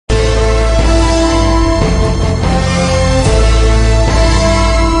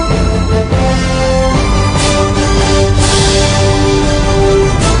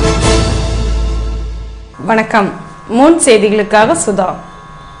வணக்கம். மூன் செய்திகளுக்காக சுதா.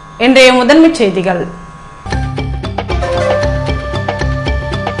 இன்றைய முதன்மை செய்திகள்.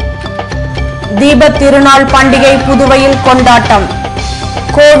 தீபத் திருநாள் பண்டிகை புதுவையில் கொண்டாட்டம்.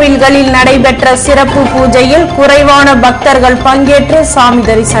 கோவில்களில் நடைபெற்ற சிறப்பு பூஜையில் குறைவான பக்தர்கள் பங்கேற்று சாமி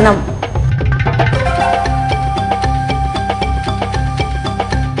தரிசனம்.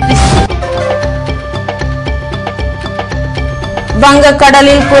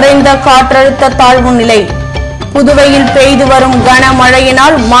 வங்கக்கடலில் குறைந்த காற்றழுத்த தாழ்வு நிலை. புதுவையில் பெய்து வரும்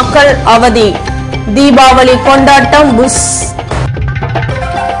கனமழையினால் மக்கள் அவதி. தீபாவளி கொண்டாட்டம் புஷ்.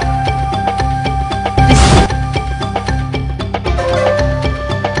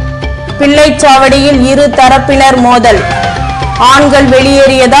 பிள்ளைச்சாவடியில் இரு தரப்பினர் மோதல். ஆண்கள்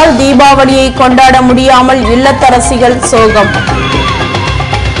வெளியேறியதால் தீபாவளியை கொண்டாட முடியாமல் இல்லத்தரசிகள் சோகம்.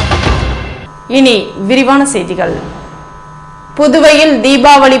 இனி விரிவான செய்திகள். புதுவையில்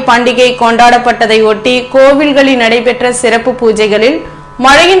தீபாவளி பண்டிகை கொண்டாடப்பட்டதை ஒட்டி கோவில்களில் நடைபெற்ற சிறப்பு பூஜைகளில்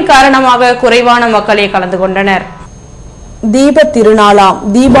மழையின் காரணமாக குறைவான மக்களே கலந்து கொண்டனர். தீப திருநாளாம்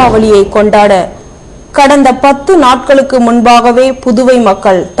தீபாவளியை கொண்டாட கடந்த 10 நாட்களுக்கு முன்பாகவே புதுவை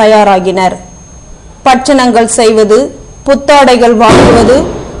மக்கள் தயாராகினர். பட்சணங்கள் செய்வது, புத்தாடைகள் வாங்குவது,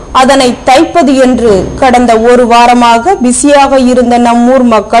 அதனை தைப்பது என்று கடந்த ஒரு வாரமாக பிஸியாக இருந்த நம்மூர்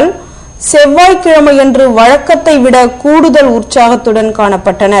மக்கள் செவ்வாய்க்கிழமையன்று வழக்கத்தை விட கூடுதல் உற்சாகத்துடன்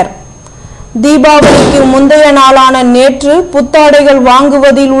காணப்பட்டனர். தீபாவளிக்கு முந்தைய நாளான நேற்று புத்தாடைகள்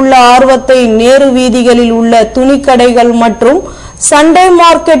வாங்குவதில் உள்ள ஆர்வத்தை நேரு வீதிகளில் உள்ள துணிக்கடைகள் மற்றும் சண்டே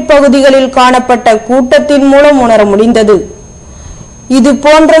மார்க்கெட் பகுதிகளில் காணப்பட்ட கூட்டத்தின் மூலம் உணர முடிந்தது. இது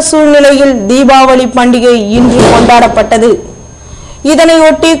போன்ற சூழ்நிலையில் தீபாவளி பண்டிகை இன்று கொண்டாடப்பட்டது.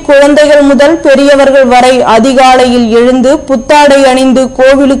 இதனையொட்டி குழந்தைகள் முதல் பெரியவர்கள் வரை அதிகாலையில் எழுந்து புத்தாடை அணிந்து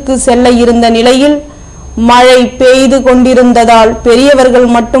கோவிலுக்கு செல்ல இருந்த நிலையில் மழை பெய்து கொண்டிருந்ததால் பெரியவர்கள்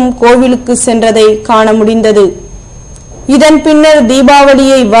மட்டும் கோவிலுக்கு சென்றதை காண முடிந்தது. இதன் பின்னர்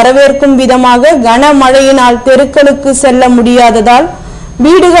தீபாவளியை வரவேற்கும் விதமாக கனமழையினால் தெருக்களுக்கு செல்ல முடியாததால்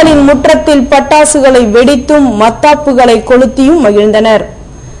வீடுகளின் முற்றத்தில் பட்டாசுகளை வெடித்தும் மத்தாப்புகளை கொளுத்தியும் மகிழ்ந்தனர்.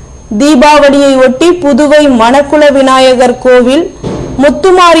 தீபாவளியை ஒட்டி புதுவை மணக்குள விநாயகர் கோவில்,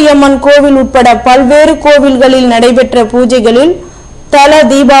 முத்துமாரியம்மன் கோவில் உட்பட பல்வேறு கோவில்களில் நடைபெற்ற பூஜைகளில் தல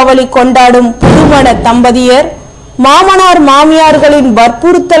தீபாவளி கொண்டாடும் புதுமண தம்பதியர் மாமனார் மாமியார்களின்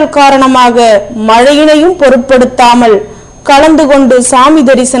வற்புறுத்தல் காரணமாக மழையினையும் பொருட்படுத்தாமல் கலந்து கொண்டு சாமி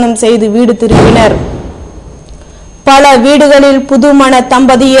தரிசனம் செய்து வீடு திரும்பினர். பல வீடுகளில் புதுமண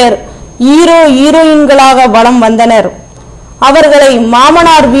தம்பதியர் ஹீரோயின்களாக வலம் வந்தனர். அவர்களை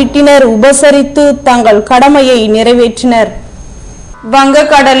மாமனார் வீட்டினர் உபசரித்து தங்கள் கடமையை நிறைவேற்றினர்.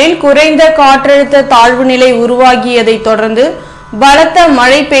 வங்கக்கடலில் குறைந்த காற்றழுத்த தாழ்வு நிலை உருவாகியதை தொடர்ந்து பலத்த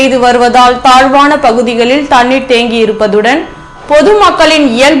மழை பெய்து வருவதால் தாழ்வான பகுதிகளில் தண்ணீர் தேங்கி இருப்பதுடன் பொதுமக்களின்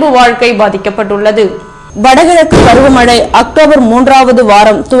இயல்பு வாழ்க்கை பாதிக்கப்பட்டுள்ளது. வடகிழக்கு பருவமழை அக்டோபர் 3வது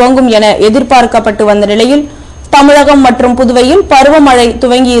வாரம் துவங்கும் என எதிர்பார்க்கப்பட்டு வந்த நிலையில் தமிழகம் மற்றும் புதுவையில் பருவமழை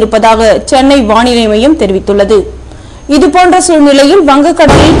துவங்கி இருப்பதாக சென்னை வானிலை மையம் தெரிவித்துள்ளது. இதுபோன்ற சூழ்நிலையில்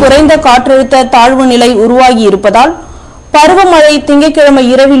வங்கக்கடலில் குறைந்த காற்றழுத்த தாழ்வு நிலை உருவாகி இருப்பதால் பருவமழை திங்கட்கிழமை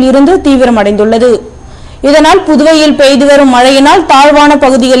இரவில் இருந்து தீவிரமடைந்துள்ளது. இதனால் புதுவையில் பெய்து வரும் மழையினால் தாழ்வான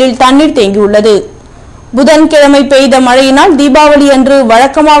பகுதிகளில் தண்ணீர் தேங்கியுள்ளது. புதன்கிழமை பெய்த மழையினால் தீபாவளி அன்று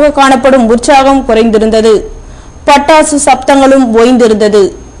வழக்கமாக காணப்படும் உற்சாகம் குறைந்திருந்தது. பட்டாசு சப்தங்களும் ஓய்ந்திருந்தது.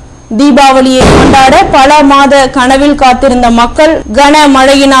 தீபாவளியை கொண்டாட பல மாத கனவில் காத்திருந்த மக்கள் கன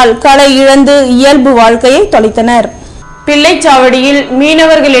மழையினால் களை இழந்து இயல்பு வாழ்க்கையை தொலைத்தனர். பிள்ளைச்சாவடியில்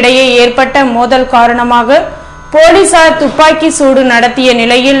மீனவர்களிடையே ஏற்பட்ட மோதல் காரணமாக போலீசார் துப்பாக்கி சூடு நடத்திய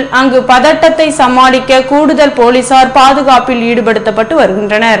நிலையில் அங்கு பதட்டத்தை சமாளிக்க கூடுதல் போலீசார் பாதுகாப்பில் ஈடுபடுத்தப்பட்டு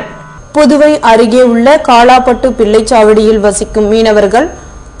வருகின்றனர். புதுவை அருகே உள்ள காலாப்பட்டு பிள்ளைச்சாவடியில் வசிக்கும் மீனவர்கள்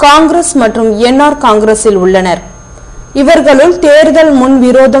காங்கிரஸ் மற்றும் என்ஆர் காங்கிரஸில் உள்ளனர். இவர்களுள் தேர்தல் முன்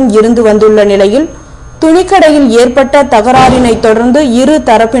விரோதம் இருந்து வந்துள்ள நிலையில் துணிக்கடையில் ஏற்பட்ட தகராறினை தொடர்ந்து இரு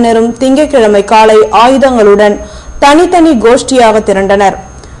தரப்பினரும் திங்கட்கிழமை காலை ஆயுதங்களுடன் தனித்தனி கோஷ்டியாக திரண்டனர்.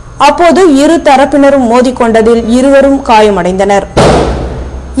 அப்போது இரு தரப்பினரும் மோதிக்கொண்டதில் இருவரும் காயமடைந்தனர்.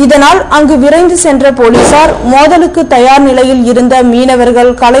 இதனால் அங்கு விரைந்து சென்ற போலீசார் மோதலுக்கு தயார் நிலையில் இருந்த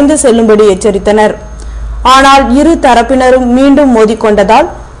மீனவர்கள் கலைந்து செல்லும்படி எச்சரித்தனர். ஆனால் இரு தரப்பினரும் மீண்டும் மோதிக்கொண்டதால்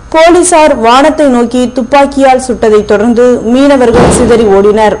போலீசார் வானத்தை நோக்கி துப்பாக்கியால் சுட்டதை தொடர்ந்து மீனவர்கள் சிதறி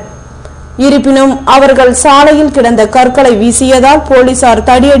ஓடினர். இருப்பினும் அவர்கள் சாலையில் கிடந்த கற்களை வீசியதால் போலீசார்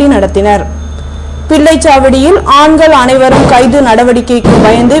தடியடி நடத்தினர். பிள்ளைச்சாவடியில் ஆண்கள் அனைவரும் கைது நடவடிக்கைக்கு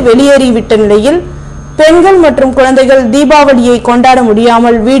பயந்து வெளியேறிவிட்ட நிலையில் பெண்கள் மற்றும் குழந்தைகள் தீபாவளியை கொண்டாட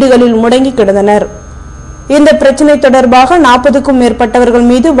முடியாமல் வீடுகளில் முடங்கி கிடந்தனர். இந்த பிரச்சினை தொடர்பாக 40க்கும் மேற்பட்டவர்கள்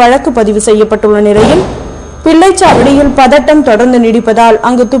மீது வழக்கு பதிவு செய்யப்பட்டுள்ள நிலையில் பிள்ளைச்சாவடியில் பதட்டம் தொடர்ந்து நீடிப்பதால்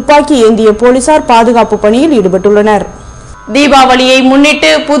அங்கு துப்பாக்கி ஏந்திய போலீசார் பாதுகாப்பு பணியில் ஈடுபட்டுள்ளனர். தீபாவளியை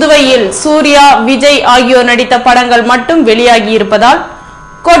முன்னிட்டு புதுவையில் சூர்யா, விஜய் ஆகியோர் நடித்த படங்கள் மட்டும் வெளியாகி இருப்பதால்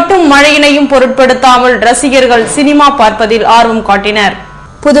கொட்டும் மழையினையும் பொருட்படுத்தாமல் ரசிகர்கள் சினிமா பார்ப்பதில் ஆர்வம் காட்டினர்.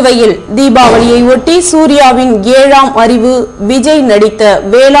 புதுவையில் தீபாவளியை ஒட்டி சூர்யாவின் 7ஆம் அறிவு, விஜய் நடித்த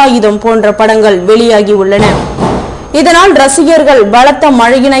வேலாயுதம் போன்ற படங்கள் வெளியாகி உள்ளன. இதனால் ரசிகர்கள் பலத்த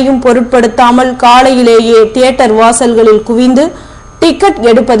மழையினையும் பொருட்படுத்தாமல் காலையிலேயே தியேட்டர் வாசல்களில் குவிந்து டிக்கெட்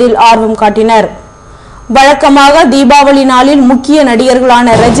எடுப்பதில் ஆர்வம் காட்டினர். வழக்கமாக தீபாவளி நாளில் முக்கிய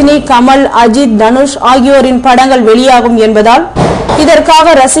நடிகர்களான ரஜினி, கமல், அஜித், தனுஷ் ஆகியோரின் படங்கள் வெளியாகும் என்பதால்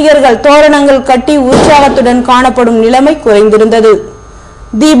இதற்காக ரசிகர்கள் தோரணங்கள் கட்டி உற்சாகத்துடன் காணப்படும் நிலைமை குறைந்திருந்தது.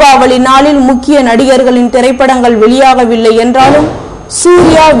 தீபாவளி நாளில் முக்கிய நடிகர்களின் திரைப்படங்கள் வெளியாகவில்லை என்றாலும்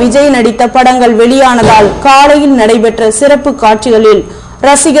சூர்யா, விஜய் நடித்த படங்கள் வெளியானதால் காலையில் நடைபெற்ற சிறப்பு காட்சிகளில்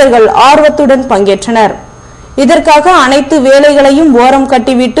ரசிகர்கள் ஆர்வத்துடன் பங்கேற்றனர். இதற்காக அனைத்து வேலைகளையும் ஓரம்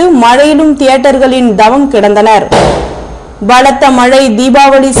கட்டிவிட்டு மழையிலும் தியேட்டர்களின் தவம் கிடந்தனர். பலத்த மழை,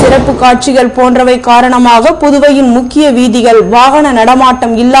 தீபாவளி சிறப்பு காட்சிகள் போன்றவை காரணமாக புதுவையின் முக்கிய வீதிகள் வாகன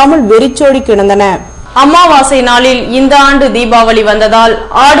நடமாட்டம் இல்லாமல் வெறிச்சோடி கிடந்தன. அமாவாசை நாளில் இந்த ஆண்டு தீபாவளி வந்ததால்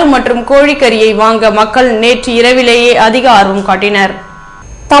ஆடு மற்றும் கோழிக்கறியை வாங்க மக்கள் நேற்று இரவிலேயே அதிக ஆர்வம் காட்டினர்.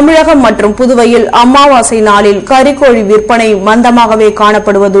 தமிழகம் மற்றும் புதுவையில் அமாவாசை நாளில் கறிக்கோழி விற்பனை மந்தமாகவே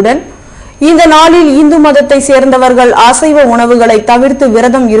காணப்படுவதுடன் இந்த நாளில் இந்து மதத்தை சேர்ந்தவர்கள் அசைவ உணவுகளை தவிர்த்து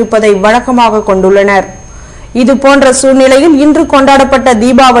விரதம் இருப்பதை வழக்கமாக கொண்டுள்ளனர். இது போன்ற சூழ்நிலையில் இன்று கொண்டாடப்பட்ட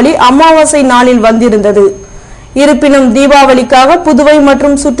தீபாவளி அமாவாசை நாளில் வந்திருந்தது. இருப்பினும் தீபாவளிக்காக புதுவை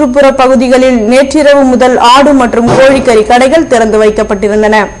மற்றும் சுற்றுப்புற பகுதிகளில் நேற்றிரவு முதல் ஆடு மற்றும் கோழிக்கறி கடைகள் திறந்து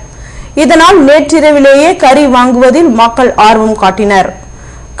வைக்கப்பட்டிருந்தன. இதனால் நேற்றிரவிலேயே கறி வாங்குவதில் மக்கள் ஆர்வம் காட்டினர்.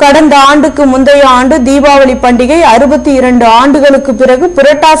 கடந்த ஆண்டுக்கு முந்தைய ஆண்டு தீபாவளி பண்டிகை 62 ஆண்டுகளுக்கு பிறகு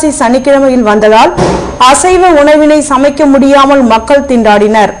புரட்டாசி சனிக்கிழமையில் வந்ததால் அசைவ உணவினை சமைக்க முடியாமல் மக்கள்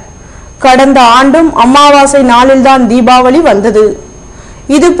திண்டாடினர். கடந்த ஆண்டும் அமாவாசை நாளில்தான் தீபாவளி வந்தது.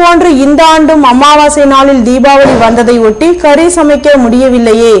 இதுபோன்று இந்த ஆண்டும் அமாவாசை நாளில் தீபாவளி வந்ததை ஒட்டி கறி சமைக்க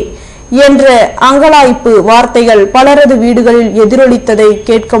முடியவில்லையே என்ற அங்கலாய்ப்பு வார்த்தைகள் பலரது வீடுகளில் எதிரொலித்ததை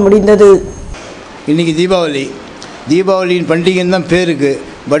கேட்க முடிந்தது. இன்னைக்கு தீபாவளியின் பண்டிகைன்னு தான் பேருக்கு.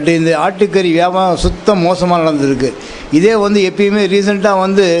 பட் இந்த ஆட்டுக்கறி வியாபாரம் சுத்தம் மோசமாக நடந்திருக்கு. இதே எப்பயுமே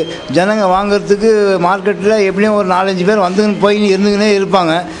ரீசெண்டாக ஜனங்க வாங்கிறதுக்கு மார்க்கெட்டில் எப்படியும் ஒரு 4-5 பேர் இருந்துக்கினே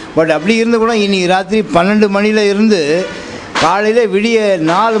இருப்பாங்க. பட் அப்படி இருந்து கூட இன்றைக்கி ராத்திரி 12 மணியில் இருந்து காலையில் விடிய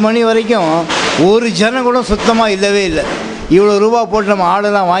 4 மணி வரைக்கும் ஒரு ஜனம் கூட சுத்தமாக இல்லவே இல்லை. இவ்வளோ ரூபா போட்டு நம்ம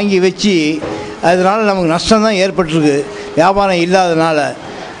ஆடெல்லாம் வாங்கி வச்சு அதனால் நமக்கு நஷ்டம் தான் ஏற்பட்டிருக்கு. வியாபாரம் இல்லாதனால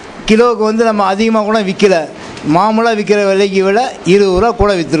கிலோவுக்கு நம்ம அதிகமாக கூட விற்கல. மாமூலாக விற்கிற விலைக்கு விட 20 ரூபா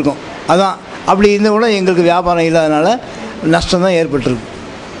கூட விற்றுருக்கோம். அதான் அப்படி இருந்தால் கூட எங்களுக்கு வியாபாரம் இல்லாதனால நஷ்டம் தான் ஏற்பட்டிருக்கு.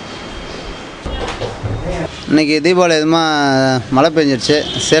 இன்றைக்கி தீபாவளி எதுமாக மழை பெஞ்சிடுச்சு,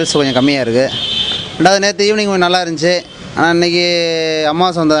 சேல்ஸ் கொஞ்சம் கம்மியாக இருக்குது. ரெண்டாவது நேற்று ஈவினிங் கொஞ்சம் நல்லா இருந்துச்சு. ஆனால் இன்றைக்கி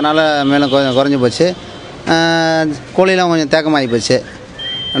அமாவாசை வந்ததுனால மேலும் கொஞ்சம் குறைஞ்சி போச்சு. கோழிலாம் கொஞ்சம் தேக்கமாகி போச்சு.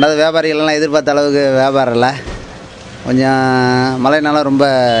 ரெண்டாவது வியாபாரிகள்லாம் எதிர்பார்த்த அளவுக்கு வியாபாரம் இல்லை. கொஞ்சம் மழைனால ரொம்ப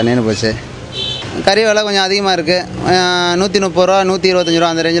நின்று போச்சு. கறி விலை கொஞ்சம் அதிகமாக இருக்குது. 130 ரூபா 125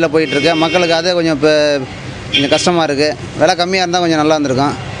 ரூபா அந்த ரேஞ்சில் போயிட்டுருக்கு. மக்களுக்கு அது கொஞ்சம் இப்போ கொஞ்சம் கஷ்டமாக இருக்குது. விலை கம்மியாக இருந்தால் கொஞ்சம் நல்லா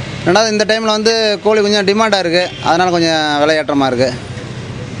இருந்திருக்கும். ரெண்டாவது இந்த டைமில் கோழி கொஞ்சம் டிமாண்டாக இருக்குது. அதனால் கொஞ்சம் விலையேற்றமாக இருக்குது.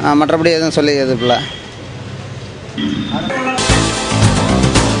 மற்றபடி எதுவும் சொல்லி எதுவும்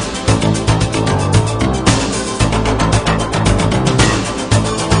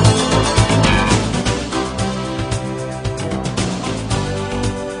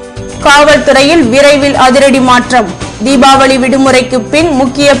காவல்துறையில் விரைவில் அதிரடி மாற்றம். தீபாவளி விடுமுறைக்கு பின்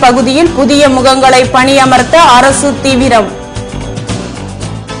முக்கிய பகுதியில் புதிய முகங்களை பணியமர்த்த அரசு தீவிரம்.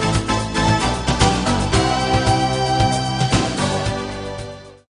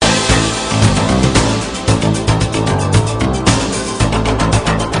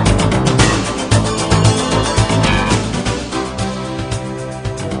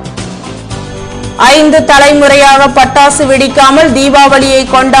 ஐந்து தலைமுறையாக பட்டாசு வெடிக்காமல் தீபாவளியை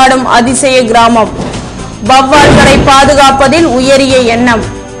கொண்டாடும் அதிசய கிராமம். வௌவால்களை பாதுகாப்பதில் உயரிய எண்ணம்.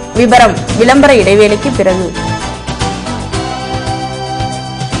 விபரம் விளம்பர இடைவேளைக்கு பிறகு.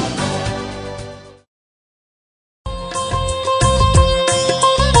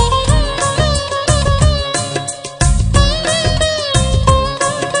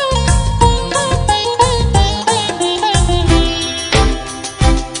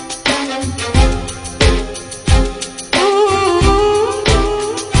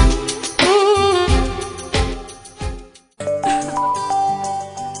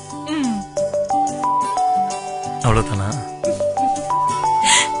 அவ்வளவுதானா?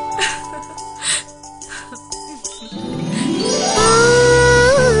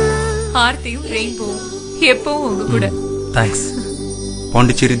 வார்த்தையும் ரெயின்போ எப்பவும் உங்க கூட. தேங்க்ஸ்.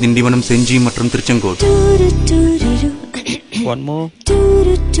 பாண்டிச்சேரி, திண்டிவனம், செஞ்சி மற்றும் Tiruchengode. One more.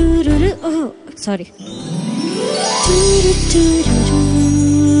 Oh, sorry.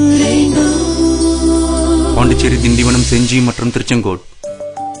 Pondicherry, Tindivanam, செஞ்சி மற்றும் திருச்செங்கோடு.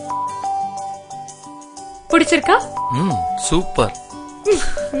 பிடிச்சிருக்கா? சூப்பர்.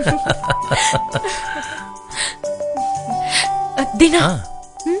 தினா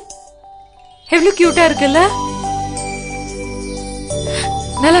எவ்வளவு கியூட்டா இருக்குல்ல?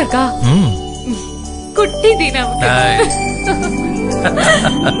 நல்லா இருக்கா? குட்டி தினா.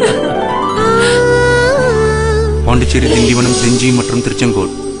 பாண்டிச்சேரி, திண்டிவனம், செஞ்சி மற்றும்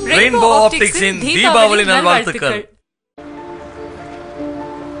திருச்செங்கோடு. ரெயின்போ ஆப்டிக்ஸின் தீபாவளி நல்வாழ்த்துக்கள்.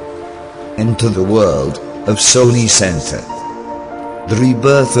 Enter the world of Sony Center. The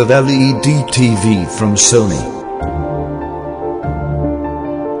rebirth of LED TV from Sony.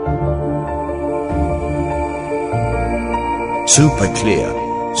 Super clear,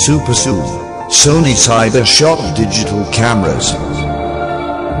 super zoom, Sony CyberShot digital cameras.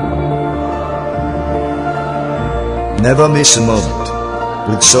 Never miss a moment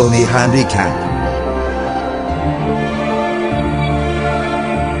with Sony Handycam.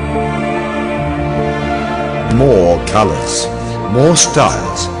 More colors, more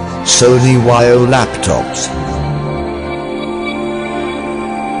styles, Sony Wio laptops.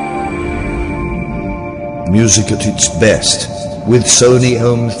 Music at its best with Sony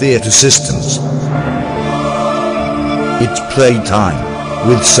home theater systems. It's playtime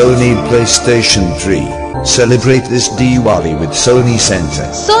with Sony PlayStation 3. Celebrate this Diwali with Sony Center.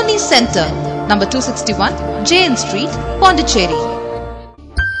 Sony Center, number 261, JN Street, Pondicherry.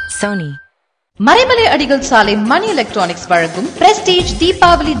 Sony. Maraimalai Adigal சாலை மணி electronics வழங்கும் prestige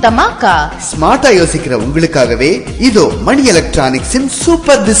Deepavali dhamaka. ஸ்மார்ட்டா யோசிக்கிற உங்களுக்காகவே இதோ மணி எலக்ட்ரானிக்ஸின்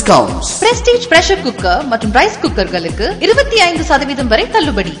super discounts. Prestige pressure cooker மற்றும் rice குக்கர்களுக்கு 25% வரை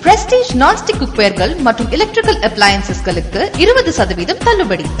தள்ளுபடி. Prestige nonstick குக்வேர்கள் மற்றும் எலக்ட்ரிக்கல் அப்ளையன்சஸ்களுக்கு 20%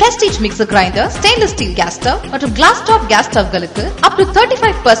 தள்ளுபடி. Prestige mixer grinder, stainless steel gas stove மற்றும் class top case ஸ்டவ்களுக்கு up to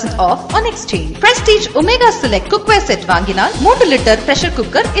 35% of on exchange. Prestige omega select cookware set வாங்கினால் 3 லிட்டர் பிரஷர்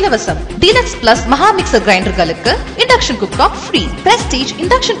குக்கர் இலவசம். Deluxe plus மகா mixer கிரைண்டர்களுக்கு induction cooktop free. Prestige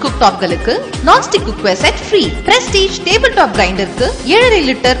induction குக்டாப்களுக்கு nonstick cookware set free. Prestige table top கிரைண்டருக்கு 7.5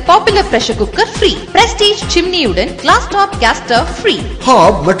 litre popular pressure cooker free. Prestige சிம்னியுடன் class top gas stove free.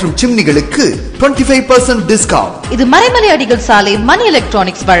 Hop மற்றும் சிம்னிகளுக்கு 25% discount. இது மறைமலை அடிகள் சாலை மணி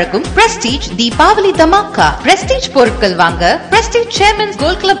electronics வழங்கும் prestige Deepavali dhamaka. Prestige பொருட்கள் வாங்க prestige chairmen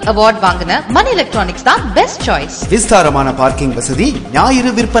gold club award வாங்கின மணி electronics தான் best choice. விஸ்தாரமான parking வசதி,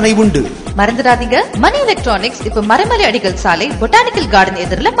 ஞாயிறு விற்பனை உண்டு. மறந்துடாதீங்க, மணி எலக்ட்ரானிக்ஸ் இப்ப மறைமலை அடிகள் சாலை பொட்டானிக்கல் கார்டன்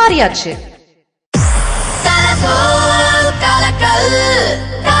எதிரில மாறியாச்சு.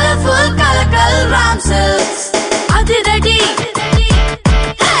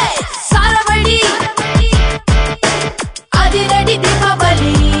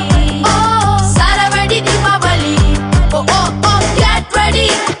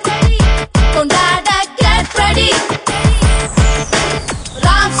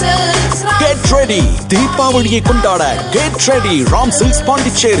 தீபாவளியை கொண்டாட Get Ready Ram silks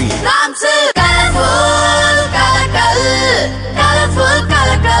Pondicherry.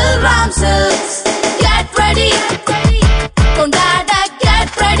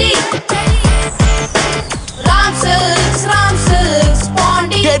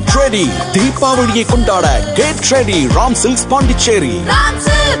 Get Ready தீபாவளியை கொண்டாட Get Ready Ram silks Pondicherry.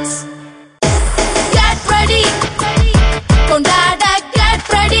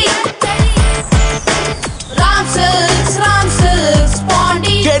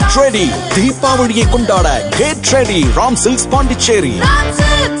 Get Ready தீபாவளியை கொண்டாட Get Ready Ram silks Pondicherry.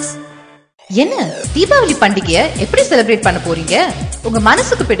 என்ன தீபாவளி பண்டிகையை எப்படி செலிப்ரேட் பண்ண போறீங்க? உங்க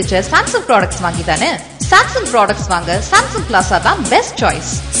மனசுக்கு பிடிச்ச சாம்சங் ப்ராடக்ட்ஸ் வாங்கி தானே. சாம்சங் ப்ராடக்ட்ஸ் வாங்க சாம்சங் பிளாசா தான் best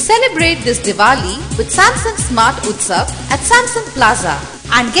choice. Celebrate this Diwali with Samsung Smart Utsav at Samsung Plaza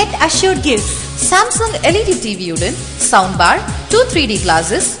and get assured gifts. Samsung LED டிவியுடன் sound bar, 2 3D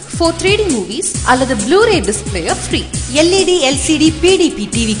glasses, 4 3D movies அல்லது Blu-ray display free. LED LCD PDP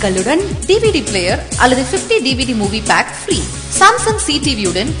டிவிகளுடன் DVD player அல்லது 50 DVD movie pack free. Samsung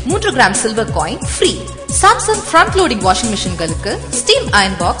CTVயுடன் 3 gram silver coin free. Samsung front loading washing machineகளுக்கு steam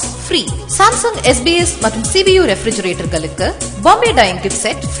iron box free. Samsung SBS மற்றும் CBU refrigeratorகளுக்கு Bombay dyeing gift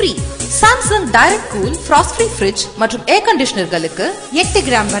set free. Samsung direct cool frost free fridge மற்றும் air conditionerகளுக்கு 8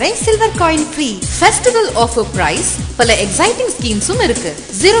 gram வரை silver coin free. Festival offer price பல exciting schemes-உம் இருக்கு.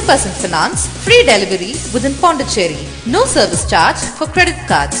 0% finance, free delivery within Pondicherry. No service charge for credit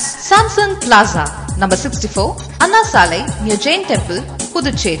cards. Samsung Plaza, number 64, Anna Salai, near Jain Temple,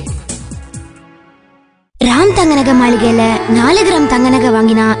 Puducherry. Ram தங்க நகை மாளிகையில 4 gram தங்க நகை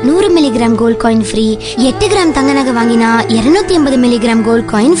வாங்கினா 100 milligram gold coin free. 8 gram தங்க நகை வாங்கினா 280 milligram gold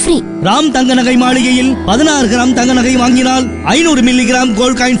coin free. Ram தங்க நகை மாளிகையில் 16 கிராம் தங்க நகை வாங்கினால் 500 மில்லிகிராம்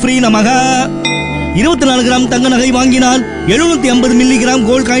கோல்ட் காயின் ஃப்ரீ நமக. 24 கிராம் தங்க நகை வாங்கினால் 750 மில்லிகிராம்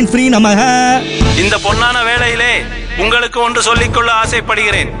கோல்ட் காயின் ஃப்ரீ நமக. இந்த பொன்னான வேளையிலே உங்களுக்கு ஒன்று சொல்லிக்கொள்ள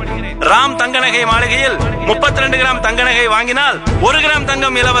ஆசைப்படுகிறேன். ராம் தங்க நகை மாளிகையில் 32 கிராம் தங்க நகை வாங்கினால் 1 கிராம்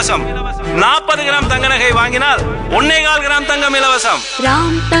தங்கம் இலவசம். 40 கிராம் தங்க நகை வாங்கினால் 1.25 கிராம் தங்கம் இலவசம்.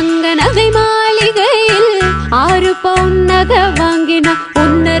 ராம் தங்க நகை மாளிகையில் 6 பவுன் நகை வாங்கினா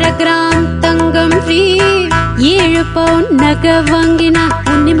 1.5 கிராம் தங்கம் ஃப்ரீ. 7 பவுன் நகை வாங்கினா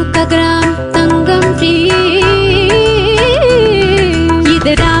 1.25 கிராம் தங்கம் ஃப்ரீ.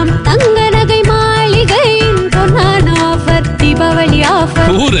 இது ராம் தங்க நகை மாளிகையின் பொன்னான ஆஃபர், தீபாவளி ஆஃபர்.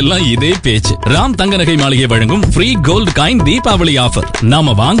 ஊரெல்லாம் இதே பேச்சு. ராம் தங்க நகை மாளிகை வழங்கும் free gold coin Deepavali offer.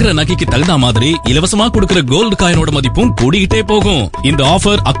 நாம வாங்குற நகைக்கு தகுந்த மாதிரி இலவசமா கொடுக்கிற கோல்டு காயினோட மதிப்பும் கூடிக்கிட்டே போகும். இந்த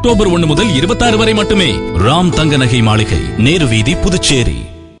ஆஃபர் அக்டோபர் 1 முதல் 26 வரை மட்டுமே. ராம் தங்க நகை மாளிகை, நேரு வீதி, புதுச்சேரி.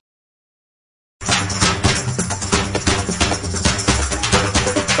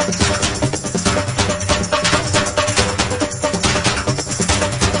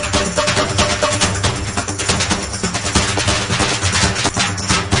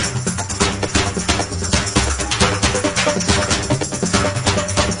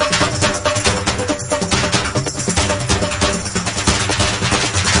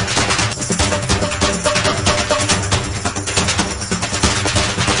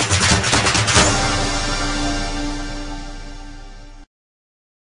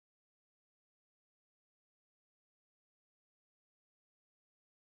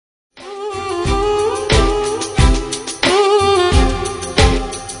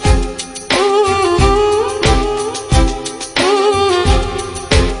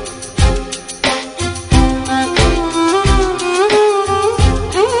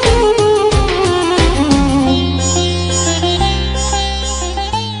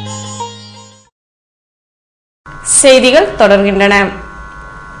 செய்திகள் தொடர்கின்றன.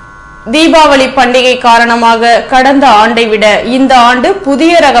 தீபாவளி பண்டிகை காரணமாக கடந்த ஆண்டை விட இந்த ஆண்டு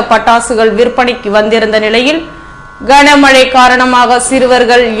புதிய ரக பட்டாசுகள் விற்பனைக்கு வந்திருந்த நிலையில் கனமழை காரணமாக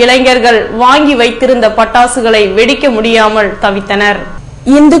சிறுவர்கள், இளைஞர்கள் வாங்கி வைத்திருந்த பட்டாசுகளை வெடிக்க முடியாமல் தவித்தனர்.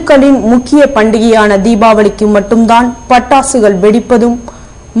 இந்துக்களின் முக்கிய பண்டிகையான தீபாவளிக்கு மட்டும்தான் பட்டாசுகள் வெடிப்பதும்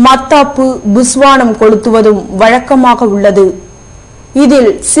மத்தாப்பு, புஸ்வானம் கொளுத்துவதும் வழக்கமாக உள்ளது. இதில்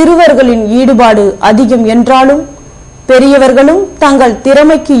சிறுவர்களின் ஈடுபாடு அதிகம் என்றாலும் பெரியவர்களும் தங்கள்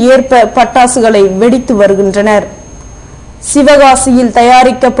திறமைக்கு ஏற்ப பட்டாசுகளை வெடித்து வருகின்றனர். சிவகாசியில்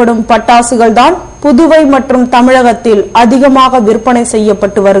தயாரிக்கப்படும் பட்டாசுகள் தான் புதுவை மற்றும் தமிழகத்தில் அதிகமாக விற்பனை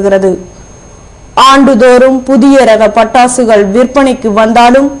செய்யப்பட்டு வருகிறது. ஆண்டுதோறும் புதிய ரக பட்டாசுகள் விற்பனைக்கு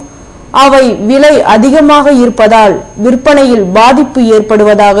வந்தாலும் அவை விலை அதிகமாக இருப்பதால் விற்பனையில் பாதிப்பு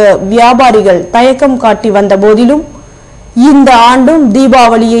ஏற்படுவதாக வியாபாரிகள் தயக்கம் காட்டி வந்த போதிலும் இந்த ஆண்டும்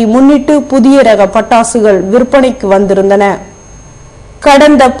தீபாவளியை முன்னிட்டு புதிய ரக பட்டாசுகள் விற்பனைக்கு வந்திருந்தன.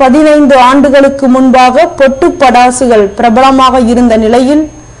 கடந்த 15 ஆண்டுகளுக்கு முன்பாக பொட்டு பட்டாசுகள் பிரபலமாக இருந்த நிலையில்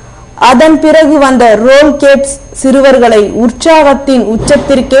அதன் பிறகு வந்த ரோல் கேப்ஸ் சிறுவர்களை உற்சாகத்தின்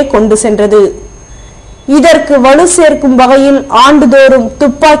உச்சத்திற்கே கொண்டு சென்றது. இதற்கு வலு சேர்க்கும் வகையில் ஆண்டுதோறும்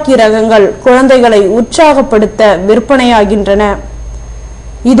துப்பாக்கி ரகங்கள் குழந்தைகளை உற்சாகப்படுத்த விற்பனையாகின்றன.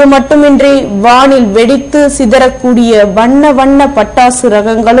 இது மட்டுமின்றி வானில் வெடித்து சிதறக்கூடிய வண்ண வண்ண பட்டாசு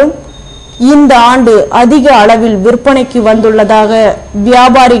ரகங்களும் இந்த ஆண்டு அதிக அளவில் விற்பனைக்கு வந்துள்ளதாக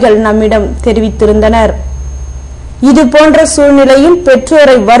வியாபாரிகள் நம்மிடம் தெரிவித்திருந்தனர். இது போன்ற சூழ்நிலையில்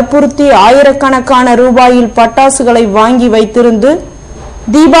பெற்றோரை வற்புறுத்தி ஆயிரக்கணக்கான ரூபாயில் பட்டாசுகளை வாங்கி வைத்திருந்து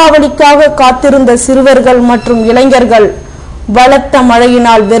தீபாவளிக்காக காத்திருந்த சிறுவர்கள் மற்றும் இளைஞர்கள் பலத்த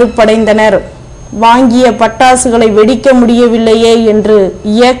மழையினால் வெறுப்படைந்தனர். வாங்கிய பட்டாசுகளை வெடிக்க முடியவில்லையே என்று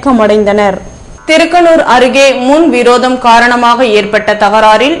ஏக்கமடைந்தனர். திருக்கனூர் அருகே முன் விரோதம் காரணமாக ஏற்பட்ட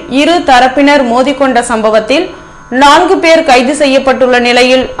தகராறில் இரு தரப்பினர் மோதிக்கொண்ட சம்பவத்தில் 4 பேர் கைது செய்யப்பட்டுள்ள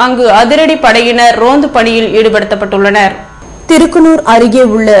நிலையில் அங்கு அதிரடி படையினர் ரோந்து பணியில் ஈடுபடுத்தப்பட்டுள்ளனர். திருக்கனூர் அருகே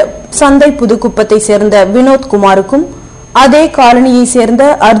உள்ள சந்தை புதுக்குப்பத்தை சேர்ந்த வினோத்குமாருக்கும் அதே காலனியை சேர்ந்த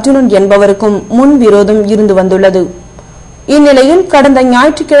அர்ஜுனன் என்பவருக்கும் முன் விரோதம் இருந்து வந்துள்ளது. இந்நிலையில் கடந்த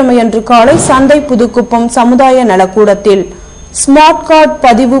ஞாயிற்றுக்கிழமையன்று காலை சந்தை புதுக்குப்பம் சமுதாய நலக்கூடத்தில் ஸ்மார்ட் கார்டு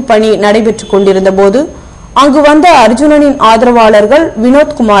பதிவு பணி நடைபெற்றுக் கொண்டிருந்த போது அங்கு வந்த அர்ஜுனனின் ஆதரவாளர்கள்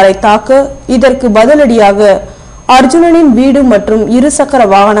வினோத்குமாரை தாக்க, இதற்கு பதிலடியாக அர்ஜுனனின் வீடு மற்றும் 2 சக்கர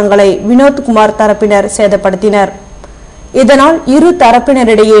வாகனங்களை வினோத்குமார் தரப்பினர் சேதப்படுத்தினர். இதனால் இரு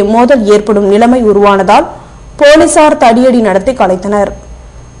தரப்பினரிடையே மோதல் ஏற்படும் நிலைமை உருவானதால் போலீசார் தடியடி நடத்தி கலைத்தனர்.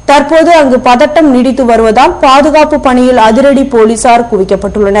 தற்போது அங்கு பதட்டம் நீடித்து வருவதால் பாதுகாப்பு பணியில் அதிரடி போலீசார்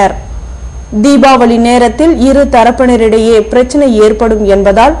குவிக்கப்பட்டுள்ளனர். தீபாவளி நேரத்தில் இரு தரப்பினரிடையே பிரச்சனை ஏற்படும்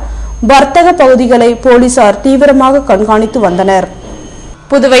என்பதால் வர்த்தக பகுதிகளை போலீசார் தீவிரமாக கண்காணித்து வந்தனர்.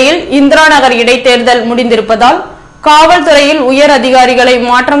 புதுவையில் இந்திரா நகர் இடைத்தேர்தல் முடிந்திருப்பதால் காவல்துறையில் உயர் அதிகாரிகளை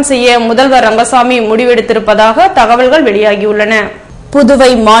மாற்றம் செய்ய முதல்வர் ரங்கசாமி முடிவெடுத்திருப்பதாக தகவல்கள் வெளியாகியுள்ளன.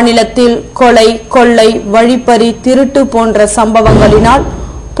 புதுவை மாநிலத்தில் கொலை, கொள்ளை, வழிப்பறி, திருட்டு போன்ற சம்பவங்களினால்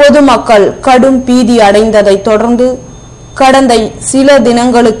பொதுமக்கள் கடும் பீதி அடைந்ததை தொடர்ந்து கடந்த சில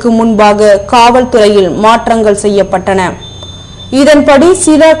தினங்களுக்கு முன்பாக காவல்துறையில் மாற்றங்கள் செய்யப்பட்டன. இதன்படி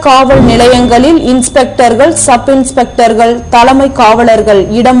சில காவல் நிலையங்களில் இன்ஸ்பெக்டர்கள், சப் இன்ஸ்பெக்டர்கள், தலைமை காவலர்கள்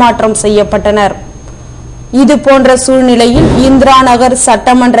இடமாற்றம் செய்யப்பட்டனர். இது போன்ற சூழ்நிலையில் இந்திரா நகர்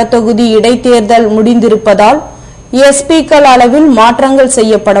சட்டமன்ற தொகுதி இடைத்தேர்தல் முடிந்திருப்பதால் எஸ்பிக்கள் அளவில் மாற்றங்கள்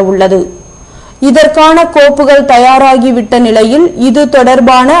செய்யப்பட உள்ளது. இதற்கான கோப்புகள் தயாராகிவிட்ட நிலையில் இது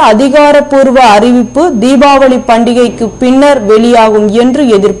தொடர்பான அதிகாரப்பூர்வ அறிவிப்பு தீபாவளி பண்டிகைக்கு பின்னர் வெளியாகும் என்று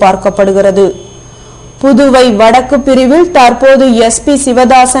எதிர்பார்க்கப்படுகிறது. புதுவை வடக்கு பிரிவில் தற்போது எஸ்பி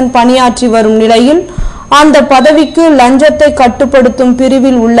சிவதாசன் பணியாற்றி வரும் நிலையில் அந்த பதவிக்கு லஞ்சத்தை கட்டுப்படுத்தும்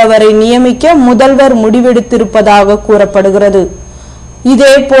பிரிவில் உள்ளவரை நியமிக்க முதல்வர் முடிவெடுத்திருப்பதாக கூறப்படுகிறது.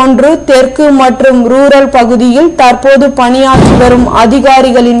 இதே போன்று தெற்கு மற்றும் ரூரல் பகுதியில் தற்போது பணியாற்றி வரும்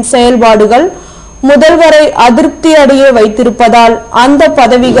அதிகாரிகளின் செயல்பாடுகள் முதல்வரை அதிருப்தி அடைய வைத்திருப்பதால் அந்த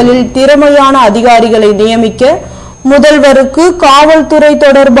பதவிகளில் திறமையான அதிகாரிகளை நியமிக்க முதல்வருக்கு காவல்துறை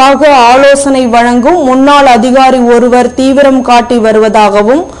தொடர்பாக ஆலோசனை வழங்கும் முன்னாள் அதிகாரி ஒருவர் தீவிரம் காட்டி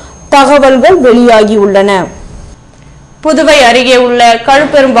வருவதாகவும் தகவல்கள் வெளியாகியுள்ளன. புதுவை அருகே உள்ள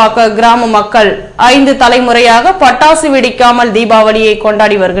கழுப்பெரும்பாக்க கிராம மக்கள் 5 தலைமுறையாக பட்டாசு வெடிக்காமல் தீபாவளியை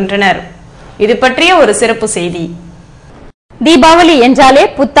கொண்டாடி வருகின்றனர். இது பற்றிய ஒரு சிறப்பு செய்தி. தீபாவளி என்றாலே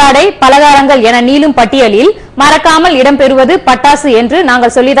புத்தாடை, பலகாரங்கள் என நீளும் பட்டியலில் மறக்காமல் இடம்பெறுவது பட்டாசு என்று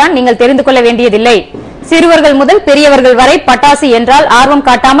நாங்கள் சொல்லிதான் நீங்கள் தெரிந்து கொள்ள வேண்டியதில்லை. சிறுவர்கள் முதல் பெரியவர்கள் வரை பட்டாசு என்றால் ஆர்வம்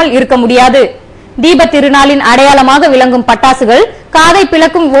காட்டாமல் இருக்க முடியாது. தீப திருநாளின் அடையாளமாக விளங்கும் பட்டாசுகள் காதை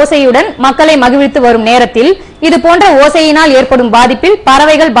பிளக்கும் ஓசையுடன் மக்களை மகிழ்வித்து வரும் நேரத்தில் இது போன்ற ஓசையினால் ஏற்படும் பாதிப்பில்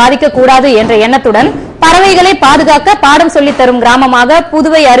பறவைகள் பாதிக்கக்கூடாது என்ற எண்ணத்துடன் பறவைகளை பாதுகாக்க பாடம் சொல்லித் தரும் கிராமமாக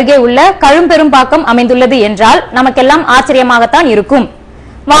புதுவை அருகே உள்ள கழும்பெரும்பாக்கம் அமைந்துள்ளது என்றால் நமக்கெல்லாம் ஆச்சரியமாகத்தான் இருக்கும்.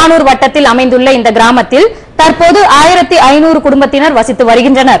 வானூர் வட்டத்தில் அமைந்துள்ள இந்த கிராமத்தில் தற்போது 1500 குடும்பத்தினர் வசித்து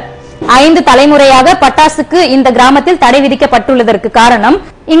வருகின்றனர். 5 தலைமுறையாக பட்டாசுக்கு இந்த கிராமத்தில் தடை விதிக்கப்பட்டுள்ளதற்கு காரணம்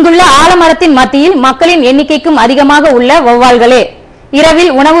இங்குள்ள ஆலமரத்தின் மத்தியில் மக்களின் எண்ணிக்கைக்கும் அதிகமாக உள்ள வௌவால்களே. இரவில்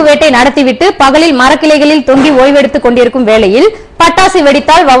உணவு வேட்டை நடத்திவிட்டு பகலில் மரக்கிளைகளில் தொங்கி ஓய்வெடுத்துக் கொண்டிருக்கும் வேளையில் பட்டாசு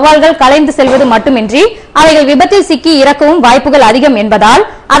வெடித்தால் வௌவால்கள் கலைந்து செல்வது மட்டுமின்றி அவைகள் விபத்தில் சிக்கி இறக்கவும் வாய்ப்புகள் அதிகம் என்பதால்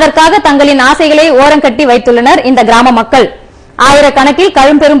அதற்காக தங்களின் ஆசைகளை ஓரங்கட்டி வைத்துள்ளனர் இந்த கிராம மக்கள். ஆயிரக்கணக்கில்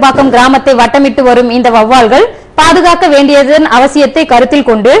கழும்பெரும்பாக்கம் கிராமத்தை வட்டமிட்டு வரும் இந்த வௌவால்கள் பாதுகாக்க வேண்டியதன் அவசியத்தை கருத்தில்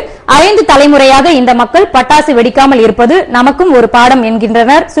கொண்டு 5 தலைமுறையாக இந்த மக்கள் பட்டாசு வெடிக்காமல் இருப்பது நமக்கும் ஒரு பாடம்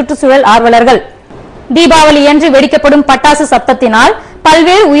என்கின்றனர் சுற்றுச்சூழல் ஆர்வலர்கள். தீபாவளி என்று வெடிக்கப்படும் பட்டாசு சத்தத்தினால்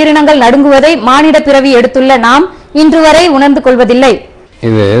பல்வேறு உயிரினங்கள் நடுங்குவதை மானிட பிறவி எடுத்துள்ள நாம் இன்று வரை உணர்ந்து கொள்வதில்லை.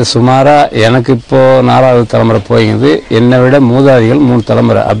 இது சுமாரா எனக்கு இப்போ 4வது தலைமுறை போயிங்குது. என்னை விட மூதாதிகள் 3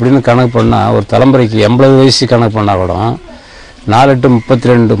 தலைமுறை அப்படின்னு கணக்கு பண்ணா ஒரு தலைமுறைக்கு 80 வயசு கணக்கு பண்ணா கூட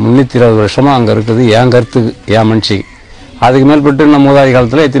 4×8=32 320 வருஷமா அங்க இருக்குது. என் கருத்துக்கு, என் மனுஷிக்கு அதுக்கு மேற்பட்டு நம்ம மூதாதி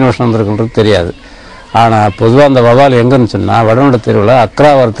காலத்துல எத்தனை வருஷம் வந்திருக்குன்றது தெரியாது. ஆனா பொதுவாக அந்த வவால் எங்கன்னு சொன்னா வடநோட தெருவில்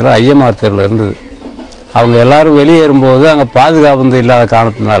அக்ராவரத்தில் ஐயமார் தெருவில் இருந்தது. அவங்க எல்லாரும் வெளியேறும்போது அங்கே பாதுகாப்பு இல்லாத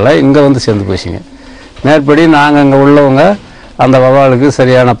காரணத்தினால இங்கே வந்து சேர்ந்து போச்சுங்க. மேற்படி நாங்கள் அங்கே உள்ளவங்க அந்த வவாலுக்கு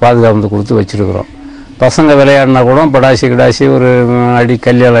சரியான பாதுகாப்பு கொடுத்து வச்சுருக்குறோம். பசங்க விளையாடினா கூட படாசி கிடாசி ஒரு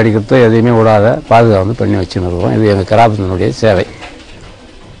கல்யாணம் அடிக்கிறதோ எதையுமே விடாத பாதுகாப்பு பண்ணி வச்சுருக்கிறோம். இது எங்கள் கிராமத்தினுடைய சேவை.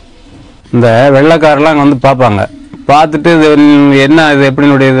 இந்த வெள்ளைக்காரெல்லாம் அங்கே வந்து பார்ப்பாங்க. பார்த்துட்டு இது என்ன, இது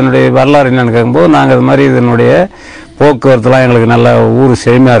எப்படினுடைய இதனுடைய வரலாறு என்னன்னு கேட்கும்போது நாங்கள் இது மாதிரி இதனுடைய போக்குவரத்துலாம் எங்களுக்கு நல்ல ஊர்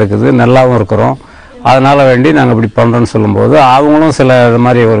செழுமையாக இருக்குது, நல்லாவும் இருக்கிறோம், அதனால் வேண்டி நாங்கள் இப்படி பண்ணுறோன்னு சொல்லும்போது அவங்களும் சில இது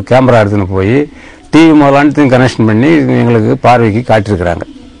மாதிரி ஒரு கேமரா எடுத்துன்னு போய் டிவி முதலானத்தையும் கனெக்ஷன் பண்ணி எங்களுக்கு பார்வைக்கு காட்டியிருக்கிறாங்க.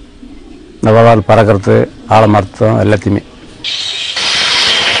 இந்த வவால் பறக்கிறது, ஆலமரத்தம் எல்லாத்தையுமே.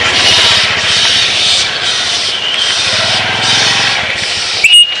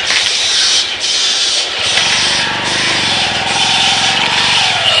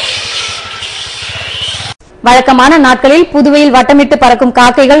 வழக்கமான நாட்களில் புதுவையில் வட்டமிட்டு பறக்கும்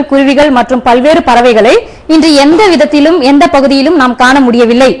காக்கைகள், குருவிகள் மற்றும் பல்வேறு பறவைகளை இன்று எந்த விதத்திலும் எந்த பகுதியிலும் நாம் காண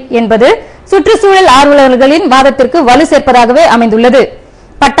முடியவில்லை என்பது சுற்றுச்சூழல் ஆர்வலர்களின் வாதத்திற்கு வலு சேர்ப்பதாகவே அமைந்துள்ளது.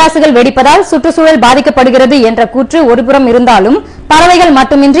 பட்டாசுகள் வெடிப்பதால் சுற்றுச்சூழல் பாதிக்கப்படுகிறது என்ற கூற்று ஒருபுறம் இருந்தாலும் பறவைகள்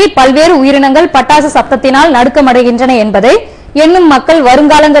மட்டுமின்றி பல்வேறு உயிரினங்கள் பட்டாசு சத்தத்தினால் நடுக்கமடைகின்றன என்பதை எண்ணும் மக்கள்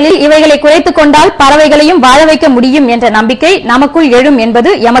வருங்காலங்களில் இவைகளை குறைத்துக் கொண்டால் பறவைகளையும் வாழ வைக்க முடியும் என்ற நம்பிக்கை நமக்குள் எழும்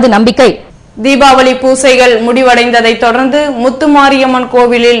என்பது எமது நம்பிக்கை. தீபாவளி பூசைகள் முடிவடைந்ததை தொடர்ந்து முத்துமாரியம்மன்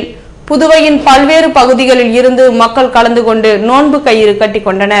கோவிலில் புதுவையின் பல்வேறு பகுதிகளில் இருந்து மக்கள் கலந்து கொண்டு நோன்பு கயிறு கட்டி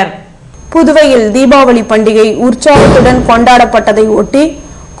கொண்டனர். புதுவையில் தீபாவளி பண்டிகை உற்சாகத்துடன் கொண்டாடப்பட்டதை ஒட்டி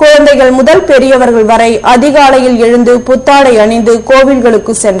குழந்தைகள் முதல் பெரியவர்கள் வரை அதிகாலையில் எழுந்து புத்தாடை அணிந்து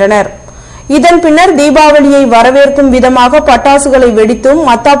கோவில்களுக்கு சென்றனர். இதன் பின்னர் தீபாவளியை வரவேற்கும் விதமாக பட்டாசுகளை வெடித்தும்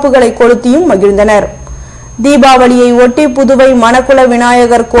மத்தாப்புகளை கொளுத்தியும் மகிழ்ந்தனர். தீபாவளியை ஒட்டி புதுவை மணக்குள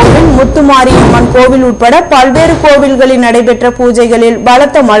விநாயகர் கோவில், முத்துமாரியம்மன் கோவில் உட்பட பல்வேறு கோவில்களில் நடைபெற்ற பூஜைகளில்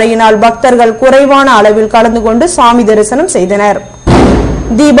பலத்த மழையினால் பக்தர்கள் குறைவான அளவில் கலந்து கொண்டு சாமி தரிசனம் செய்தனர்.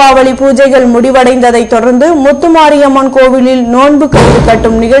 தீபாவளி பூஜைகள் முடிவடைந்ததை தொடர்ந்து முத்துமாரியம்மன் கோவிலில் நோன்பு கயிறு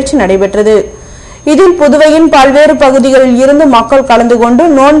கட்டும் நிகழ்ச்சி நடைபெற்றது. இதில் புதுவையின் பல்வேறு பகுதிகளில் இருந்து மக்கள் கலந்து கொண்டு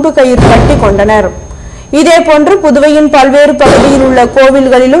நோன்பு கயிறு கட்டி கொண்டனர். இதேபோன்று புதுவையின் பல்வேறு பகுதியில் உள்ள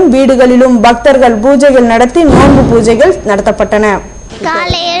கோவில்களிலும் வீடுகளிலும் பக்தர்கள் பூஜைகள் நடத்தி நோன்பு பூஜைகள் நடத்தப்பட்டன.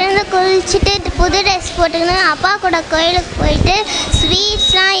 காலை எழுந்து குளிச்சுட்டு புது ட்ரெஸ் போட்டுக்கணும். அப்பா கூட கோயிலுக்கு போயிட்டு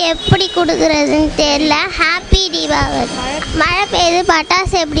ஸ்வீட்ஸ்லாம் எப்படி கொடுக்குறதுன்னு தெரியல. ஹாப்பி தீபாவளி. மழை பெய்யுது,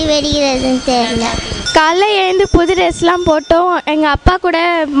 பட்டாசு எப்படி வெடிக்கிறதுன்னு தெரியல. காலைல எழுந்து புது ட்ரெஸ்லாம் போட்டோம். எங்கள் அப்பா கூட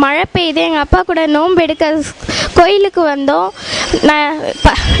மழை பெய்யுது, எங்கள் அப்பா கூட நோன்பு எடுக்க கோயிலுக்கு வந்தோம்.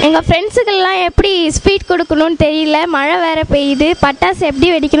 எங்கள் ஃப்ரெண்ட்ஸுக்கெல்லாம் எப்படி ஸ்வீட் கொடுக்கணும்னு தெரியல. மழை வேறு பெய்யுது, பட்டாசு எப்படி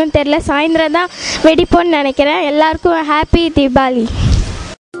வெடிக்கணும்னு தெரியல. சாயந்தரம் தான் வெடிப்போன்னு நினைக்கிறேன். எல்லாருக்கும் ஹாப்பி தீபாவளி.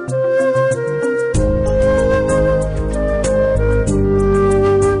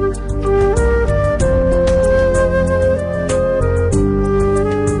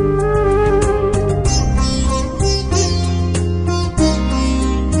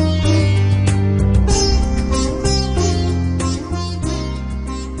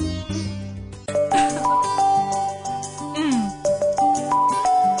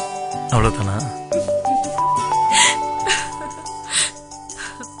 அவ்வளவுதானா?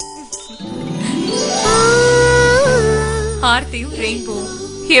 ஆர்த்தியும் ரெயின்போவும்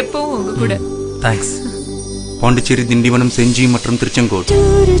எப்பவும் உங்க கூட. தேங்க்ஸ். பாண்டிச்சேரி, திண்டிவனம், செஞ்சி மற்றும் Tiruchengode.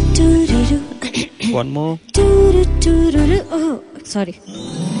 One more. Oh, sorry.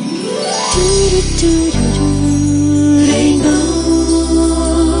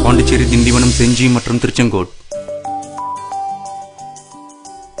 Pondicherry, Tindivanam, செஞ்சி மற்றும் திருச்செங்கோடு.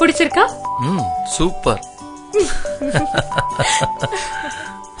 பிடிச்சிருக்கா? சூப்பர்.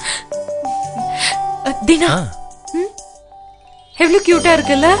 தினா, எவ்வளவு கியூட்டா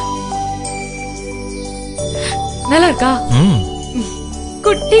இருக்குல்ல? நல்லா இருக்கா?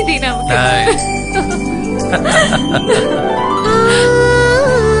 குட்டி தினா.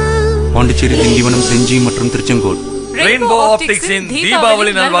 பாண்டிச்சேரி, திண்டிவனம், செஞ்சி மற்றும் திருச்செங்கோடு. ரெயின்போ ஆப்டிக்ஸின்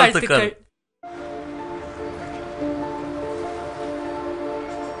தீபாவளி நல்வாழ்த்துக்கள்.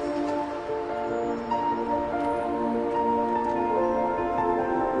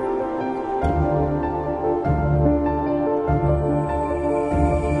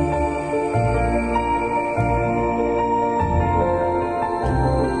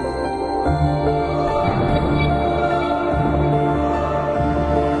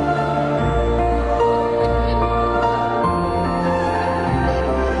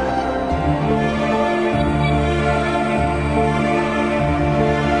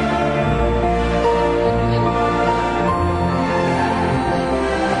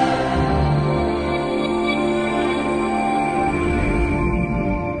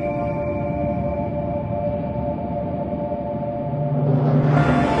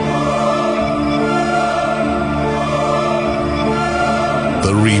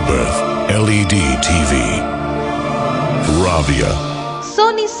 Rebirth LED TV. Ravia.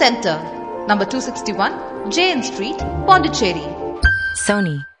 Sony Center, number 261, JN Street, Pondicherry.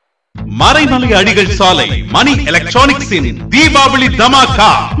 Sony. Maraimalai Adigal சாலை மணி எலக்ட்ரானிக்ஸின் தீபாவளி தமாகா.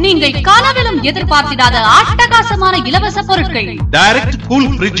 நீங்கள் காணவிலும் எதிர்பார்த்திடாத அட்டகாசமான இலவச பொருட்கள். டைரக்ட் கூல்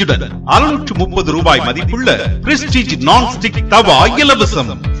ஃப்ரிட்ஜுடன் 630 ரூபாய் மதிப்புள்ள பிரஸ்டீஜ் நான் ஸ்டிக் தவா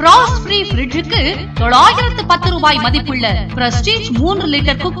இலவசம். ஃப்ராஸ்ட் ஃப்ரீ ஃப்ரிட்ஜுக்கு 910 ரூபாய் மதிப்புள்ள பிரஸ்டீஜ் 3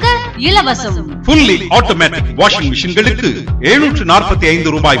 லிட்டர் குக்கர் இலவசம். ஃபுல்லி ஆட்டோமேட்டிக் வாஷிங் மிஷின்களுக்கு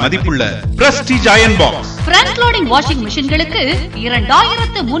 745 ரூபாய் மதிப்புள்ள prestige iron box. Front loading washing மிஷின்களுக்கு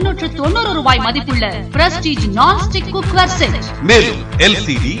 2390 ரூபாய் மதிப்புள்ள பிரஸ்டீஜ் நான்ஸ்டிக் குக்வேர் செட். மேலும்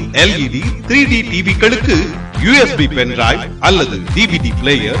LCD, LED, 3D டிவிகளுக்கு USB pen drive அல்லது DVD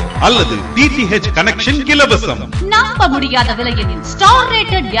பிளேயர் அல்லது DTH கனெக்ஷன் இலவசம். நம்ப முடியாத விலையில் ஸ்டார்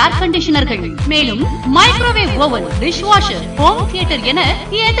ரேட்டட் ஏர் கண்டிஷனர்கள், மேலும் microwave oven, dish washer, home theatre என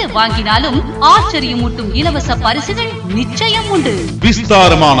எது வாங்கினாலும் ஆச்சரியமூட்டும் இலவச பரிசுகள் நிச்சயம் உண்டு.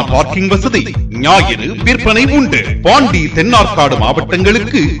 விஸ்தாரமான பார்க்கிங் வசதி, ஞாயிறு விற்பனை உண்டு. பாண்டி, தென்னார்காடு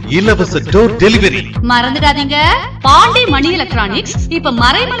மாவட்டங்களுக்கு இலவச டோர் டெலிவரி. மறந்துடாதீங்க, பாண்டி மணி எலக்ட்ரானிக்ஸ் இப்ப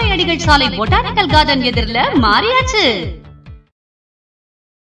மறைமலை அடிகள் சாலை பொட்டானிக்கல் கார்டன் எதிரில மாறியாச்சு.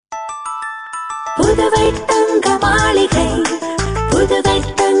 புதுவை தங்க மாளிகை, புதுவை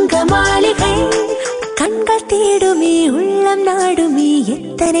தங்க மாளிகை. கண்கள் தேடுமே உள்ளம் நாடுமே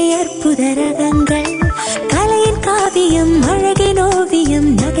எத்தனை அற்புத ரகங்கள். கலையின் காவியம் அழகின் ஓவியம்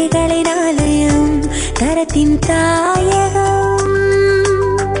நகைகளின் ஆலயம் தரத்தின் தாயகம்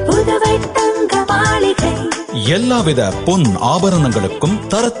புதுவை தங்க மாளிகை. எல்லாவித பொன் ஆபரணங்களுக்கும்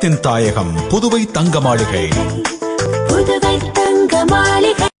தரத்தின் தாயகம் புதுவை தங்க மாளிகை. புதுவை தங்க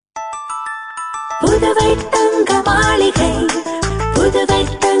மாளிகை, புதுவை தங்க மாளிகை, புதுவை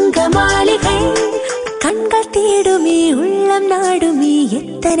தங்க மாளிகை. கண்கள் தேடுமே உள்ளம் நாடுமே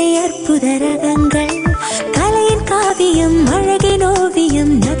எத்தனை அற்புத ரகங்கள். கலையின் காவியம் அழகின்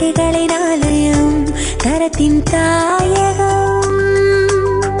ஓவியம் நகைகளின் ஆலயம் தரத்தின் தாயகம்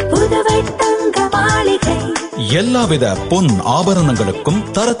புதுவை தங்க மாளிகை. எல்லாவித பொன் ஆபரணங்களுக்கும்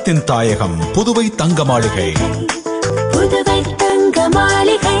தரத்தின் தாயகம் புதுவை தங்க மாளிகை. புதுவை தங்க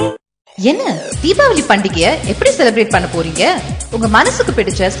மாளிகை. என்ன தீபாவளி பண்டிகையை எப்படி செலிப்ரேட் பண்ண போறீங்க? உங்க மனசுக்கு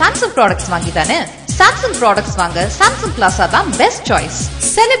பிடிச்ச சாம்சங் ப்ராடக்ட்ஸ் வாங்கி தானே. சாம்சங் ப்ராடக்ட்ஸ் வாங்க சாம்சங் பிளாசா தான் best choice.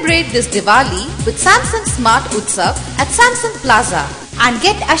 Celebrate this Diwali with Samsung Smart Utsav at Samsung Plaza and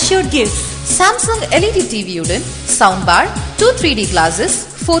get assured gifts. Samsung LED டிவியுடன் sound bar, 2 3D glasses,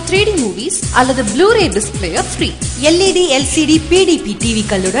 4 3D movies அல்லது Blu-ray display free. LED LCD PDP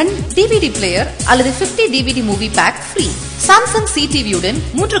டிவிகளுடன் DVD player அல்லது 50 DVD movie pack free. Samsung CTVயுடன்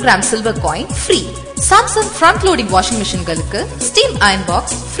 3 gram silver coin free. Samsung front loading washing machineகளுக்கு steam iron box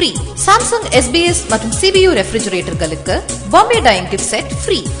free. Samsung SBS மற்றும் CBU ரெஃப்ரிஜரேட்டர்களுக்கு Bombay dyeing gift set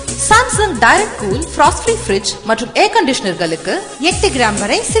free. Samsung direct cool frost free fridge மற்றும் air conditionerகளுக்கு 8 gram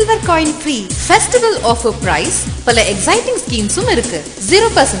வரை silver coin free. Festival offer price பல exciting schemes இருக்கு.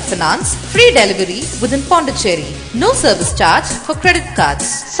 0% finance, free delivery within Pondicherry. No service charge for credit cards.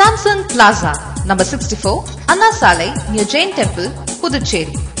 Samsung Plaza, number 64, Anna Salai near Jain Temple,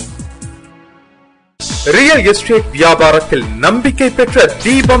 Puducherry. Real estate வியாபாரத்தில் நம்பிக்கை பெற்ற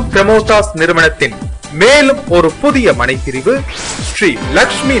தீபம் பிரமோட்டாஸ் நிறுவனத்தின் மேலும் ஒரு புதிய மனைப்பிரிவு ஸ்ரீ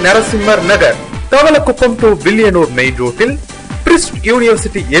லட்சுமி நரசிம்மர் நகர், தவளக்குப்பம் டு வில்லியனூர் மெயின் ரோட்டில் பிரிஸ்ட்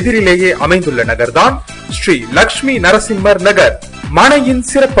யூனிவர்சிட்டி எதிரிலேயே அமைந்துள்ள நகர்தான் ஸ்ரீ லட்சுமி நரசிம்மர் நகர். மனையின்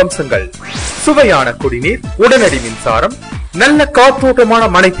சிறப்பம்சங்கள்: சுவையான குடிநீர், உடனடி மின்சாரம், நல்ல காற்றோட்டமான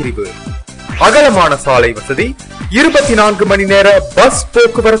மனைப்பிரிவு, அகலமான சாலை வசதி, 24 மணி நேர பஸ்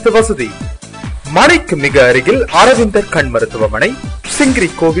போக்குவரத்து வசதி. மனைக்கு மிக அருகில் அரவிந்தர் கண் மருத்துவமனை, சிங்கிரி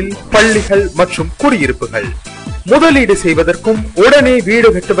கோவில், பள்ளிகள் மற்றும் குடியிருப்புகள். முதலீடு செய்வதற்கும் உடனே வீடு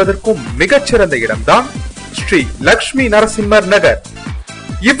கட்டுவதற்கும் மிகச்சிறந்த இடம்தான் ஸ்ரீ லட்சுமி நரசிம்மர் நகர்.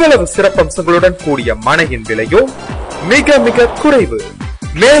 இவ்வளவு சிறப்பம்சங்களுடன் கூடிய மனையின் விலையோ மிக மிக குறைவு.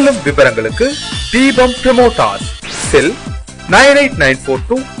 மேலும் விவரங்களுக்கு தீபம் பிரமோட்டாஸ், செல்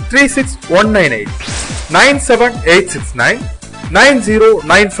 9894236198,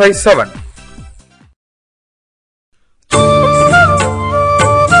 97869909557.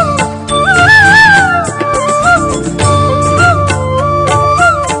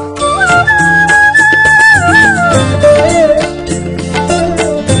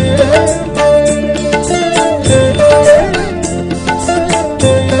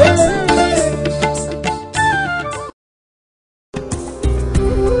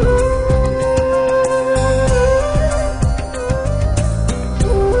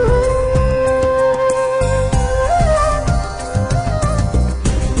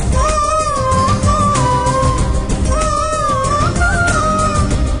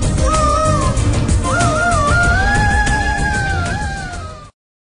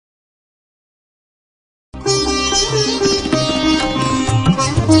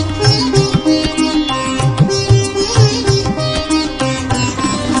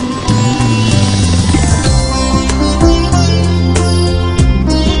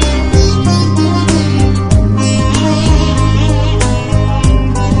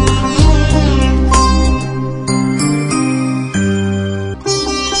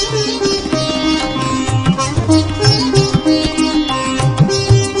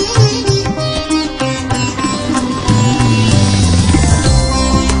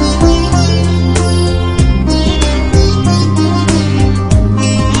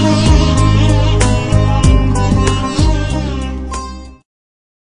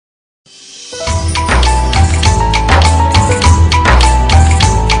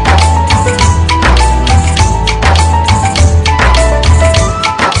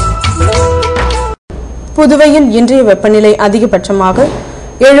 புதுவையில் இன்றைய வெப்பநிலை அதிகபட்சமாக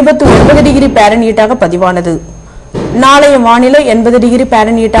 79 டிகிரி பாரன்ஹீட்டாக பதிவானது. நாளைய வானிலை 80 டிகிரி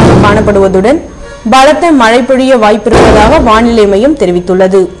பாரன்ஹீட்டாக காணப்படுவதுடன் பலத்த மழை பொழிய வாய்ப்பிருப்பதாக வானிலை மையம்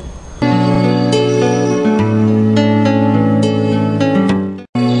தெரிவித்துள்ளது.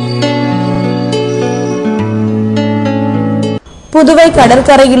 புதுவை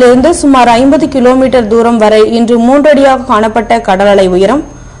கடற்கரையிலிருந்து சுமார் 50 கிலோமீட்டர் தூரம் வரை இன்று 3 அடியாக காணப்பட்ட கடல் அலை உயரம்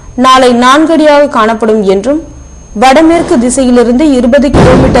நாளை 4 அடியாக காணப்படும் என்றும் வடமேற்கு திசையிலிருந்து 20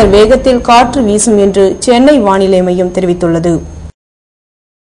 கிலோமீட்டர் வேகத்தில் காற்று வீசும் என்று சென்னை வானிலை மையம் தெரிவித்துள்ளது.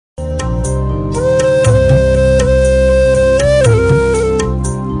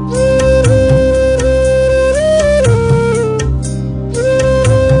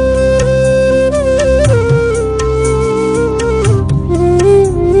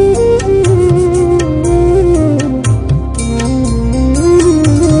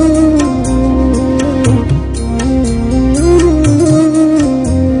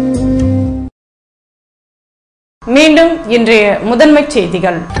 மீண்டும் இன்றைய முதன்மை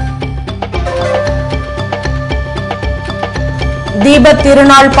செய்திகள். தீபத்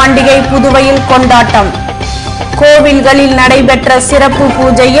திருநாள் பண்டிகை புதுவையில் கொண்டாட்டம். கோவில்களில் நடைபெற்ற சிறப்பு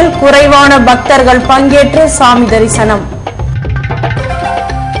பூஜையில் குறைவான பக்தர்கள் பங்கேற்று சாமி தரிசனம்.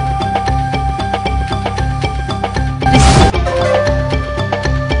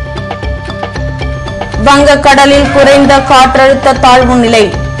 வங்கக்கடலில் குறைந்த காற்றழுத்த தாழ்வு நிலை.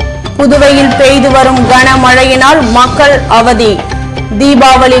 புதுவையில் பெய்து வரும் கனமழையினால் மக்கள் அவதி.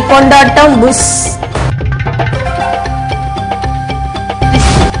 தீபாவளி கொண்டாட்டம் புஷ்.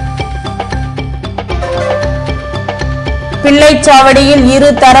 பிள்ளைச்சாவடியில் இரு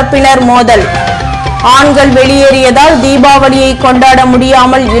தரப்பினர் மோதல். ஆண்கள் வெளியேறியதால் தீபாவளியை கொண்டாட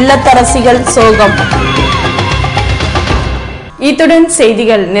முடியாமல் இல்லத்தரசிகள் சோகம். இத்துடன்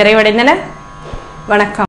செய்திகள் நிறைவடைந்தன. வணக்கம்.